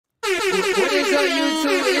What is up,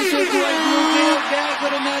 YouTube? It's your boy Bluebill back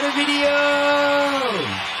with another video.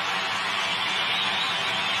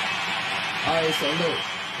 Alright, so look,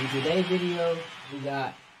 in today's video, we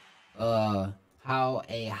got how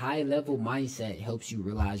a high-level mindset helps you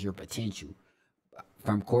realize your potential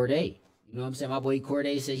from CORDAE. You know what I'm saying? My boy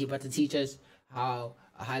CORDAE said he about to teach us how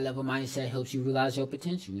a high-level mindset helps you realize your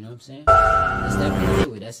potential. You know what I'm saying? Let's step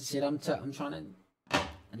into it. That's the shit I'm trying to.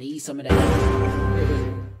 I need some of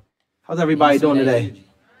that. How's everybody doing today?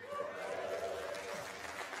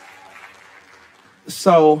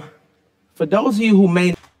 So, for those of you who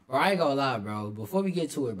may... Bro, I ain't gonna lie, bro. Before we get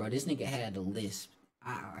to it, bro, this nigga had a lisp.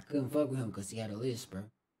 I couldn't fuck with him because he had a lisp, bro.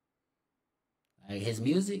 Like, his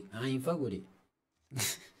music, I ain't fuck with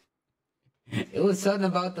it. It was something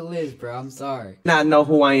about the lisp, bro. I'm sorry. Not know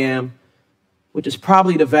who I am, which is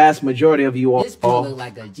probably the vast majority of you all. This boy look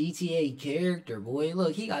like a GTA character, boy.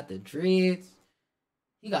 Look, he got the dreads.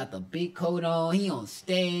 He got the big coat on. He on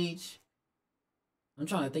stage. I'm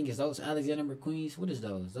trying to think, is those Alexander McQueen's? What is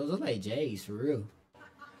those? Those look like J's, for real.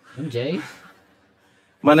 Them J's?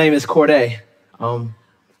 My name is CORDAE. I'm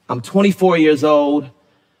 24 years old.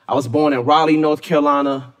 I was born in Raleigh, North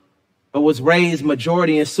Carolina, but was raised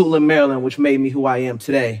majority in Suitland, Maryland, which made me who I am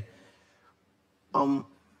today. I'm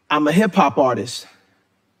a hip-hop artist.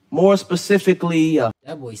 More specifically...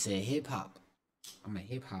 that boy said hip-hop. I'm a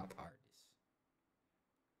hip-hop artist.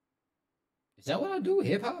 Is that what I do,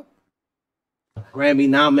 hip-hop?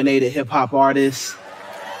 Grammy-nominated hip-hop artist.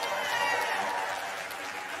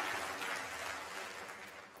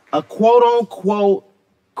 A quote-unquote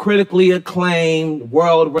critically acclaimed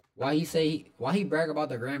world... Why he brag about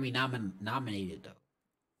the Grammy nominated, though?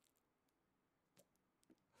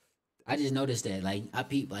 I just noticed that, like, I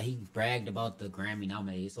peeped, like, he bragged about the Grammy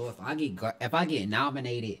nominated. So if I get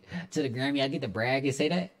nominated to the Grammy, I get to brag and say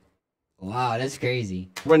that? Wow, that's crazy.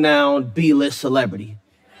 Renowned B-list celebrity.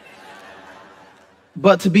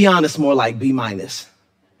 But to be honest, more like B-.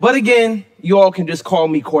 But again, you all can just call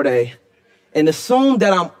me CORDAE and assume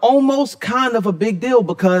that I'm almost kind of a big deal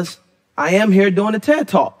because I am here doing a TED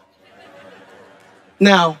Talk.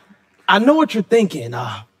 Now, I know what you're thinking.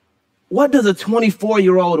 What does a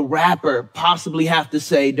 24-year-old rapper possibly have to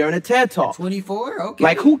say during a TED Talk? 24? Okay.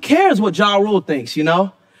 Like, who cares what Ja Rule thinks, you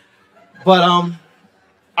know? But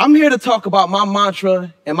I'm here to talk about my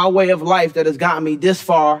mantra and my way of life that has gotten me this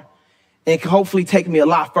far and can hopefully take me a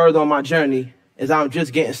lot further on my journey as I'm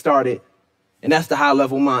just getting started, and that's the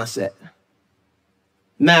high-level mindset.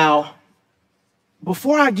 Now,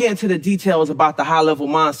 before I get into the details about the high-level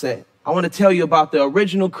mindset, I want to tell you about the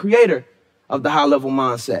original creator of the high-level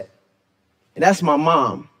mindset, and that's my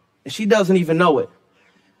mom, and she doesn't even know it.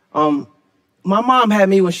 My mom had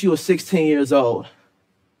me when she was 16 years old.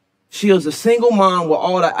 She was a single mom with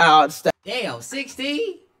all the odds. Damn,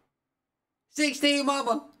 16? 16,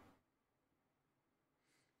 mama.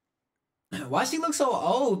 Why she look so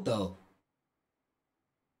old, though?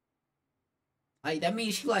 Like, that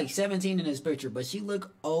means she like 17 in this picture, but she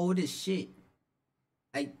look old as shit.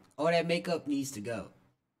 Like, all that makeup needs to go.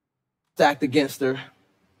 Stacked against her.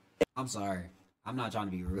 I'm sorry. I'm not trying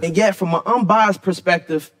to be rude. And yet, from an unbiased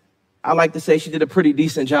perspective, I like to say she did a pretty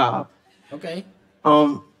decent job. Okay.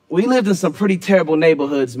 We lived in some pretty terrible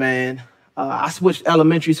neighborhoods, man. I switched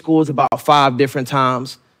elementary schools about 5 different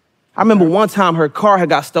times. I remember one time her car had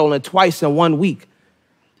got stolen twice in 1 week.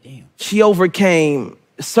 Damn. She overcame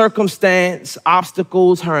circumstance,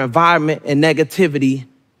 obstacles, her environment, and negativity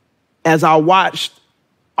as I watched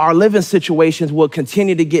our living situations would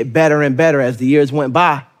continue to get better and better as the years went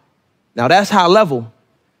by. Now, that's high level.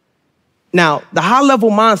 Now, the high level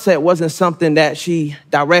mindset wasn't something that she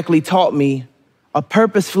directly taught me or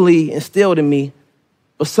purposefully instilled in me,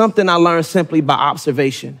 but something I learned simply by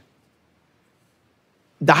observation.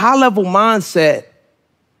 The high level mindset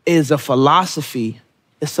is a philosophy.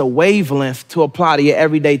 It's a wavelength to apply to your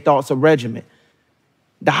everyday thoughts or regimen.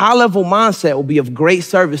 The high level mindset will be of great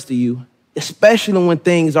service to you, especially when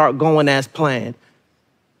things aren't going as planned.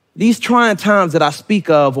 These trying times that I speak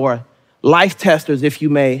of, or life testers, if you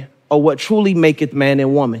may, are what truly maketh man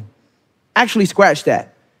and woman. Actually, scratch that.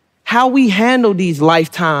 How we handle these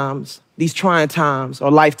lifetimes, these trying times,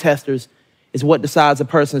 or life testers is what decides a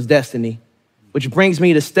person's destiny, which brings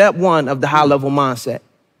me to step 1 of the high-level mindset.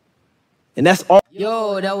 And that's all.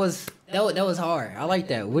 Yo, that was hard. I like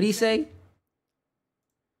that. What'd he say?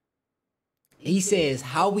 He says,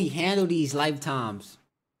 how we handle these lifetimes.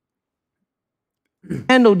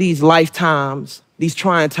 Handle these lifetimes, these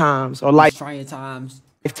trying times, or life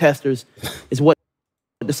testers is what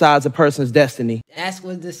decides a person's destiny. That's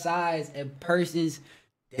what decides a person's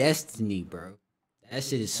destiny, bro. That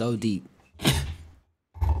shit is so deep.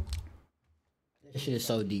 That shit is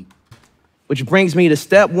so deep. Which brings me to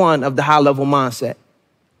step one of the high-level mindset.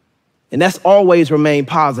 And that's always remain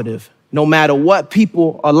positive, no matter what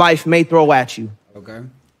people or life may throw at you. Okay.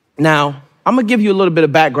 Now, I'm going to give you a little bit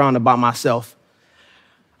of background about myself.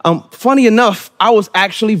 Funny enough, I was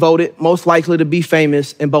actually voted most likely to be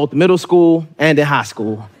famous in both middle school and in high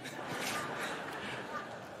school.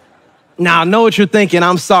 Now, I know what you're thinking.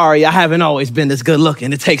 I'm sorry. I haven't always been this good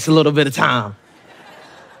looking. It takes a little bit of time.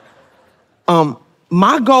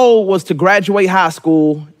 My goal was to graduate high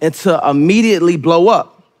school and to immediately blow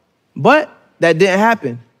up. But that didn't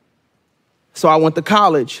happen. So I went to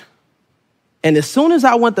college. And as soon as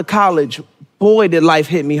I went to college, boy, did life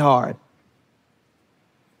hit me hard.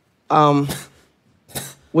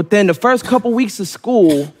 Within the first couple weeks of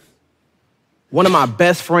school, one of my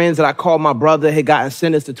best friends that I called my brother had gotten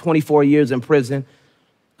sentenced to 24 years in prison.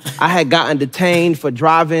 I had gotten detained for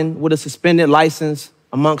driving with a suspended license,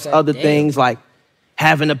 amongst other things, like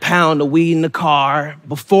having a pound of weed in the car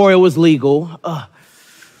before it was legal.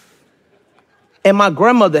 And my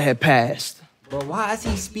grandmother had passed. Bro, why is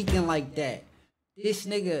he speaking like that? This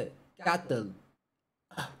nigga got the...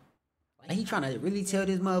 like he trying to really tell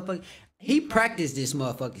this motherfucker... He practiced this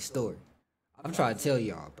motherfucking story. I'm trying to tell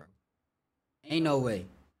y'all, bro. Ain't no way.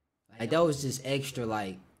 Like, that was just extra,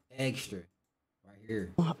 like, extra. Right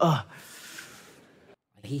here. Like,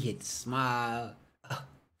 he hit the smile.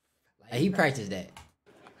 Like, he practiced that.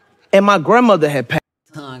 And my grandmother had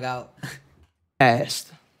Tongue out.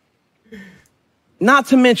 passed. Not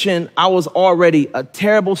to mention, I was already a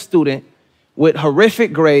terrible student with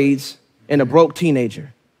horrific grades and a broke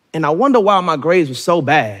teenager. And I wonder why my grades were so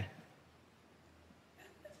bad.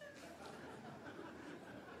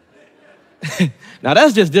 Now,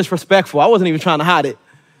 that's just disrespectful. I wasn't even trying to hide it.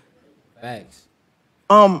 Facts.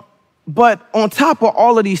 But on top of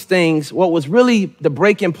all of these things, what was really the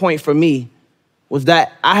breaking point for me was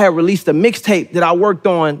that I had released a mixtape that I worked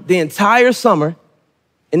on the entire summer,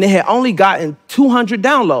 and it had only gotten 200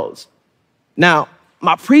 downloads. Now,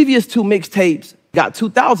 my previous two mixtapes got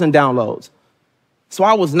 2,000 downloads. So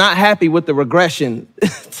I was not happy with the regression,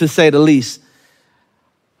 to say the least.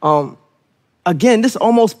 Again, this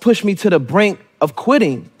almost pushed me to the brink of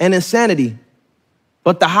quitting and insanity.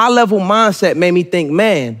 But the high-level mindset made me think,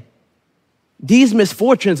 man, these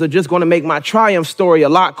misfortunes are just going to make my triumph story a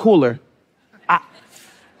lot cooler.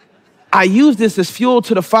 I use this as fuel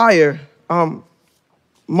to the fire,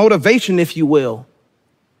 motivation, if you will.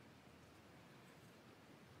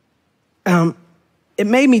 It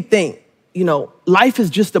made me think, you know, life is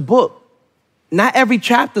just a book. Not every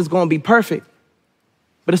chapter is going to be perfect,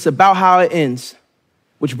 but it's about how it ends,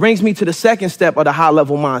 which brings me to the second step of the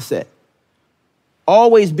high-level mindset.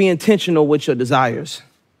 Always be intentional with your desires.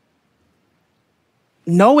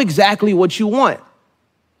 Know exactly what you want.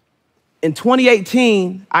 In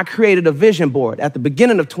 2018, I created a vision board. At the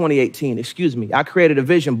beginning of 2018, I created a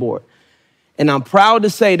vision board. And I'm proud to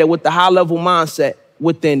say that with the high-level mindset,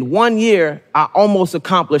 within 1 year, I almost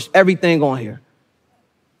accomplished everything on here.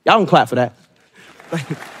 Y'all can clap for that.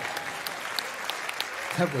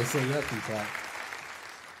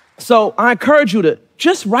 So I encourage you to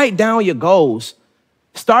just write down your goals.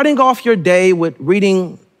 Starting off your day with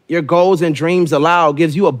reading your goals and dreams aloud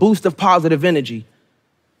gives you a boost of positive energy.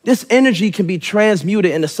 This energy can be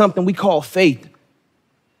transmuted into something we call faith.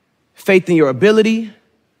 Faith in your ability,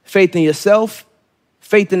 faith in yourself,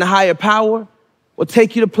 faith in the higher power will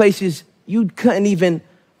take you to places you couldn't even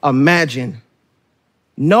imagine.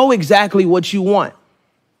 Know exactly what you want.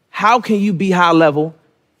 How can you be high level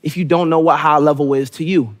if you don't know what high level is to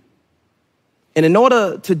you? And in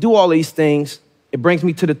order to do all these things, it brings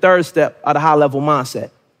me to the third step of the high level mindset,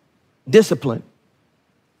 discipline.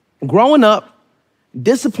 Growing up,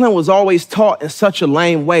 discipline was always taught in such a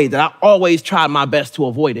lame way that I always tried my best to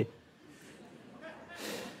avoid it.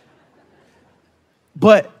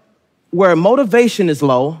 But where motivation is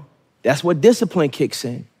low, that's where discipline kicks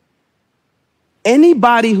in.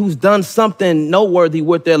 Anybody who's done something noteworthy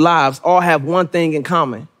with their lives all have one thing in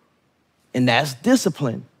common, and that's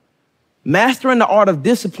discipline. Mastering the art of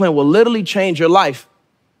discipline will literally change your life.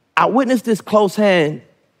 I witnessed this close hand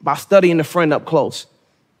by studying a friend up close.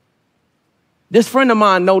 This friend of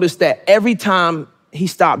mine noticed that every time he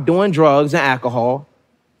stopped doing drugs and alcohol,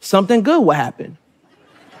 something good would happen.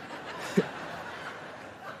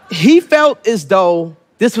 He felt as though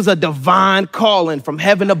this was a divine calling from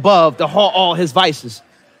heaven above to halt all his vices.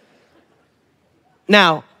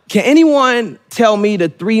 Now, can anyone tell me the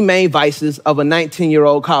three main vices of a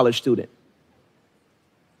 19-year-old college student?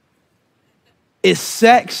 It's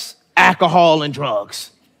sex, alcohol, and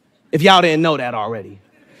drugs. If y'all didn't know that already.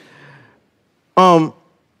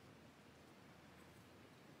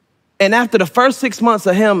 And after the first 6 months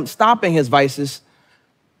of him stopping his vices,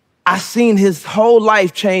 I seen his whole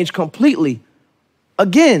life change completely.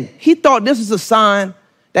 Again, he thought this was a sign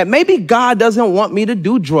that maybe God doesn't want me to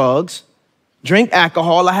do drugs, drink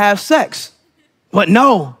alcohol, or have sex. But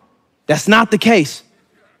no, that's not the case.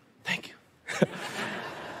 Thank you.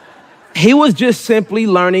 He was just simply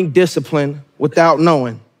learning discipline without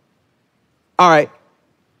knowing. All right,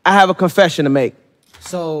 I have a confession to make.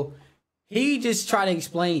 So he just tried to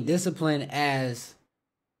explain discipline as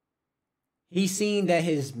he seen that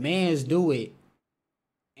his mans do it,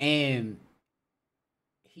 and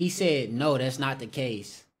he said, no, that's not the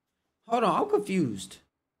case. Hold on, I'm confused.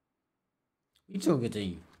 You two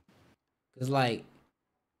continue. Because, like,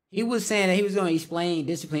 he was saying that he was going to explain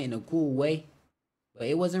discipline in a cool way, but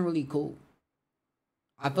it wasn't really cool.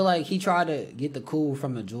 I feel like he tried to get the cool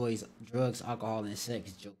from the joys, drugs, alcohol, and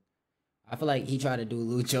sex joke. I feel like he tried to do a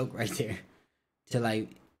little joke right there to, like,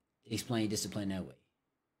 explain discipline that way.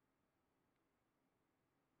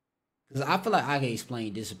 Because I feel like I can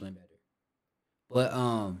explain discipline better. But,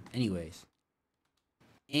 anyways.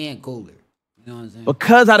 And cooler. You know what I'm saying?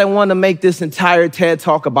 Because I didn't want to make this entire TED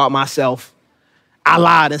Talk about myself, I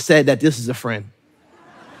lied and said that this is a friend.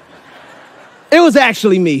 It was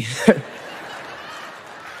actually me.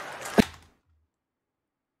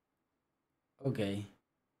 Okay.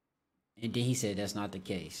 And then he said that's not the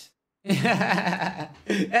case.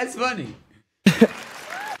 That's funny.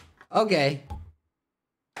 Okay.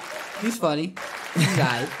 He's funny. He's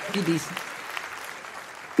alright. He's decent.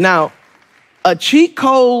 Now, a cheat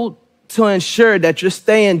code to ensure that you're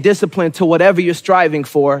staying disciplined to whatever you're striving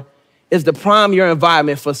for is to prime your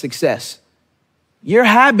environment for success. Your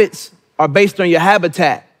habits are based on your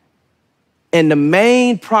habitat. And the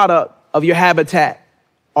main product of your habitat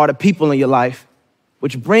are the people in your life,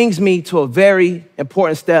 which brings me to a very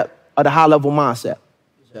important step of the high-level mindset.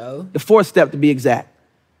 So? The fourth step, to be exact.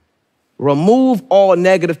 Remove all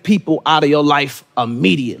negative people out of your life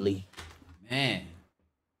immediately. Man.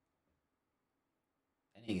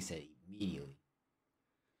 That nigga said immediately.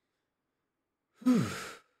 Whew.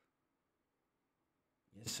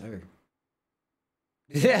 Yes, sir.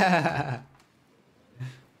 Yeah.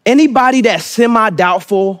 Anybody that's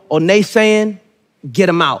semi-doubtful or naysaying, get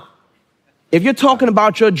them out. If you're talking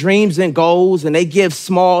about your dreams and goals and they give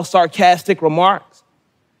small, sarcastic remarks,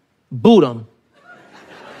 boot them.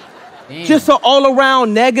 Damn. Just an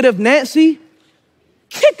all-around negative Nancy,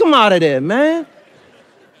 kick them out of there, man.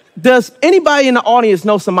 Does anybody in the audience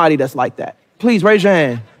know somebody that's like that? Please raise your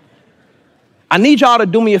hand. I need y'all to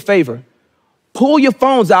do me a favor. Pull your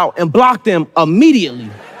phones out and block them immediately.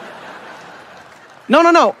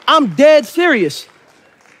 No, I'm dead serious.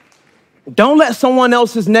 Don't let someone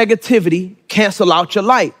else's negativity cancel out your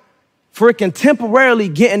light, for it can temporarily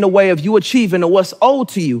get in the way of you achieving what's owed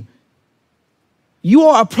to you. You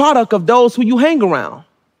are a product of those who you hang around.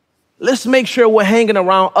 Let's make sure we're hanging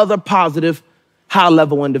around other positive,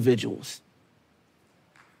 high-level individuals.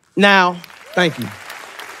 Now, thank you.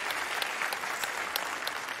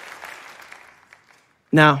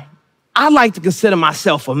 Now, I like to consider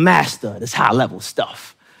myself a master of this high-level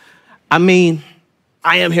stuff. I mean,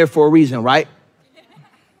 I am here for a reason, right?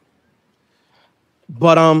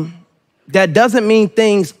 But that doesn't mean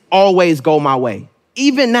things always go my way.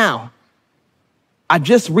 Even now, I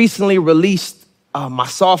just recently released my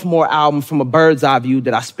sophomore album from a bird's eye view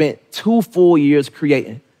that I spent 2 full years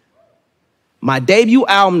creating. My debut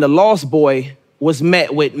album, The Lost Boy, was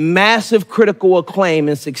met with massive critical acclaim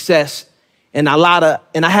and success, and I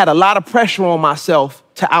had a lot of pressure on myself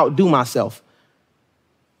to outdo myself.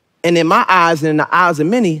 And in my eyes and in the eyes of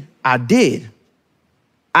many, I did.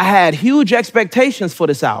 I had huge expectations for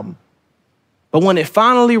this album. But when it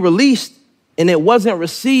finally released and it wasn't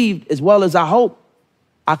received as well as I hoped,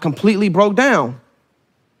 I completely broke down.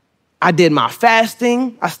 I did my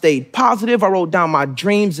fasting. I stayed positive. I wrote down my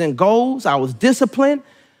dreams and goals. I was disciplined.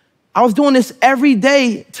 I was doing this every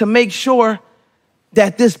day to make sure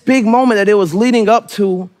that this big moment that it was leading up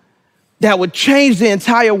to that would change the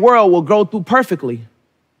entire world will go through perfectly.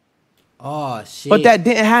 Oh, shit. But that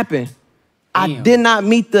didn't happen. Damn. I did not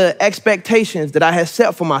meet the expectations that I had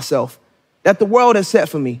set for myself, that the world had set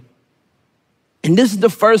for me. And this is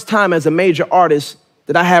the first time as a major artist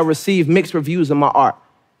that I have received mixed reviews of my art.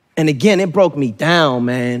 And again, it broke me down,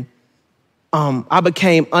 man. I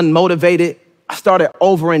became unmotivated. I started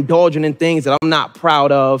overindulging in things that I'm not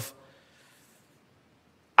proud of.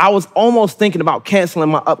 I was almost thinking about canceling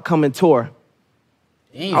my upcoming tour.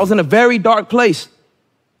 Damn. I was in a very dark place.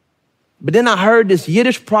 But then I heard this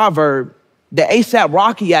Yiddish proverb that A$AP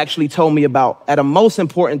Rocky actually told me about at a most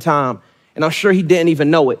important time, and I'm sure he didn't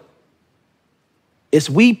even know it. It's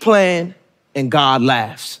we plan and God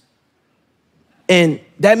laughs. And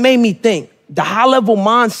that made me think the high-level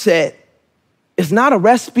mindset is not a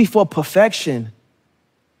recipe for perfection,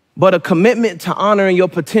 but a commitment to honoring your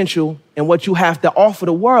potential and what you have to offer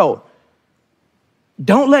the world.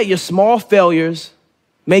 Don't let your small failures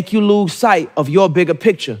make you lose sight of your bigger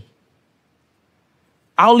picture.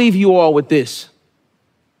 I'll leave you all with this.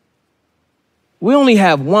 We only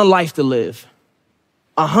have one life to live,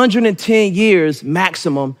 110 years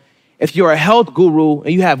maximum if you're a health guru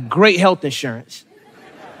and you have great health insurance.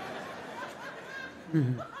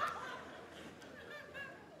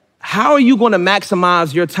 How are you going to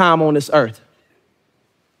maximize your time on this earth?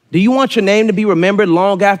 Do you want your name to be remembered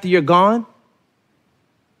long after you're gone?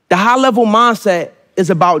 The high-level mindset is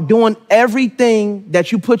about doing everything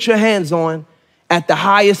that you put your hands on at the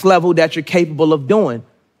highest level that you're capable of doing.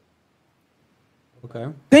 Okay.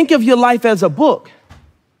 Think of your life as a book.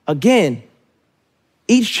 Again,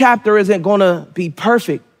 each chapter isn't going to be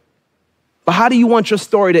perfect, but how do you want your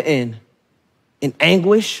story to end? In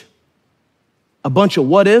anguish, a bunch of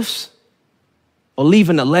what ifs, or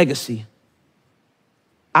leaving a legacy?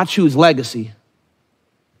 I choose legacy,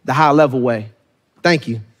 the high level way. Thank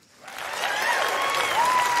you.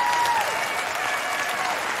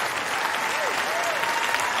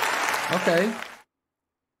 Okay.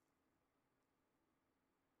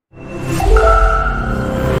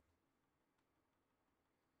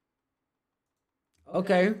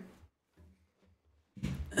 Okay.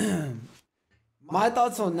 My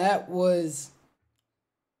thoughts on that was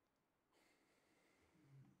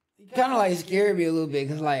it kind of like scared me a little bit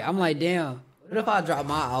because like I'm like, damn, what if I drop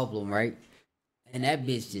my album, right? And that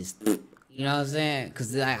bitch just, you know what I'm saying?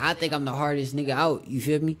 Because like, I think I'm the hardest nigga out, you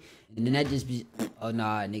feel me? And then that just be, oh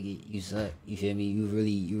nah, nigga, you suck, you feel me? You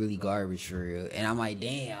really garbage for real. And I'm like,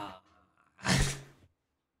 damn.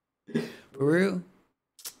 For real?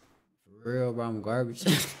 For real, bro, I'm garbage.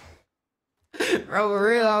 Bro, for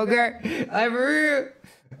real, I'm garbage. Like, for real.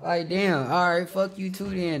 Like, damn, alright, fuck you too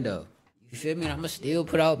then, though. You feel me? I'ma still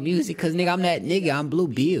put out music, cause nigga, I'm that nigga, I'm Blue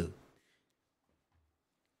Bill.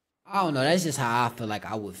 I don't know, that's just how I feel like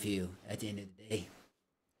I would feel at the end of the day.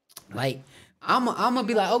 Like, I'm gonna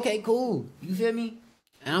be like, okay, cool, you feel me?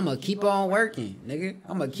 And I'm gonna keep on working, nigga.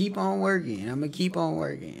 I'm gonna keep on working. I'm gonna keep on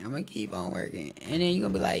working. I'm gonna keep on working. And then you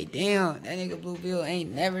gonna be like, damn, that nigga Blue Bill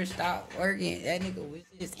ain't never stopped working. That nigga was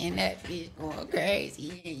just in that bitch going crazy.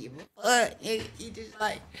 He ain't give a fuck.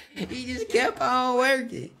 Nigga. He just kept on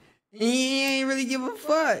working. He ain't really give a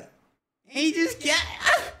fuck. He just kept.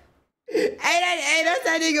 Hey, that's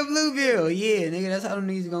that nigga Blue Bill. Yeah, nigga, that's how them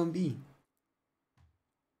niggas gonna be.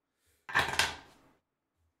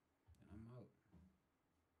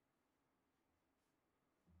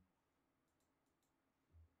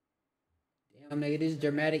 Damn, nigga, this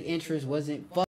dramatic interest wasn't